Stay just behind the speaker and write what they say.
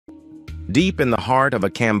Deep in the heart of a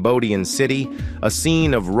Cambodian city, a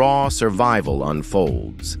scene of raw survival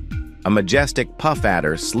unfolds. A majestic puff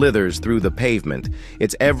adder slithers through the pavement,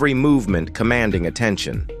 its every movement commanding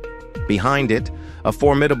attention. Behind it, a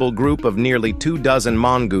formidable group of nearly 24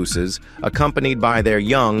 mongooses, accompanied by their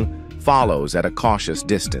young, follows at a cautious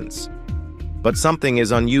distance. But something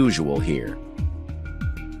is unusual here.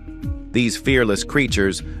 These fearless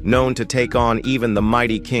creatures, known to take on even the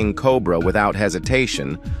mighty king cobra without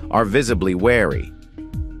hesitation, are visibly wary.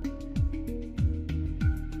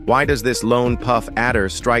 Why does this lone puff adder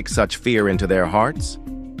strike such fear into their hearts?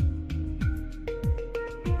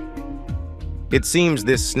 It seems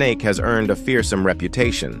this snake has earned a fearsome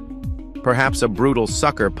reputation. Perhaps a brutal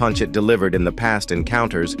sucker punch it delivered in the past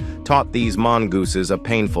encounters taught these mongooses a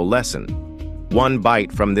painful lesson. One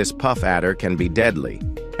bite from this puff adder can be deadly,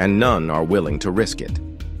 and none are willing to risk it.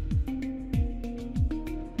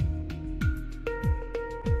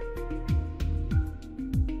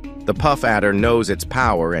 The puff adder knows its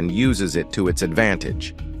power and uses it to its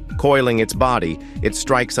advantage. Coiling its body, it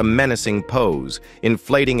strikes a menacing pose,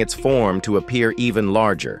 inflating its form to appear even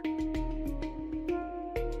larger.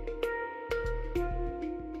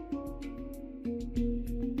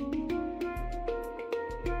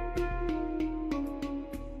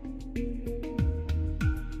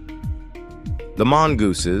 The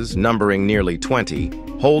mongooses, numbering nearly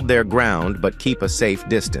 20, hold their ground but keep a safe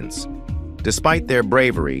distance. Despite their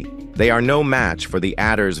bravery, they are no match for the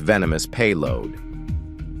adder's venomous payload.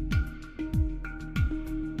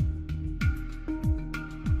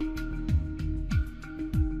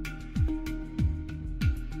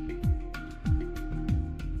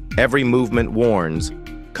 Every movement warns,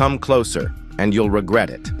 "Come closer, and you'll regret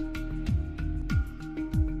it."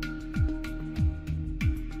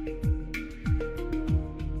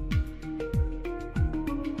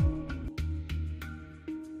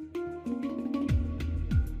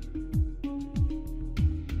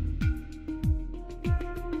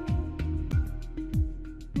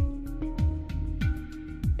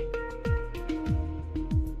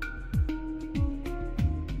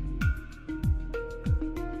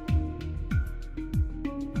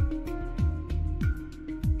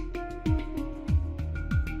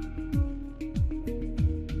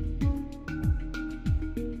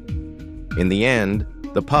 In the end,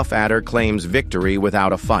 the puff adder claims victory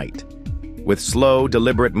without a fight. With slow,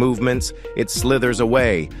 deliberate movements, it slithers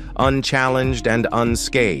away, unchallenged and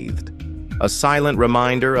unscathed, a silent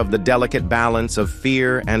reminder of the delicate balance of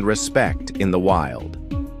fear and respect in the wild.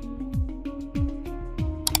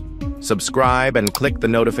 Subscribe and click the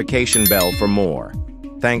notification bell for more.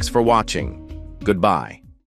 Thanks for watching. Goodbye.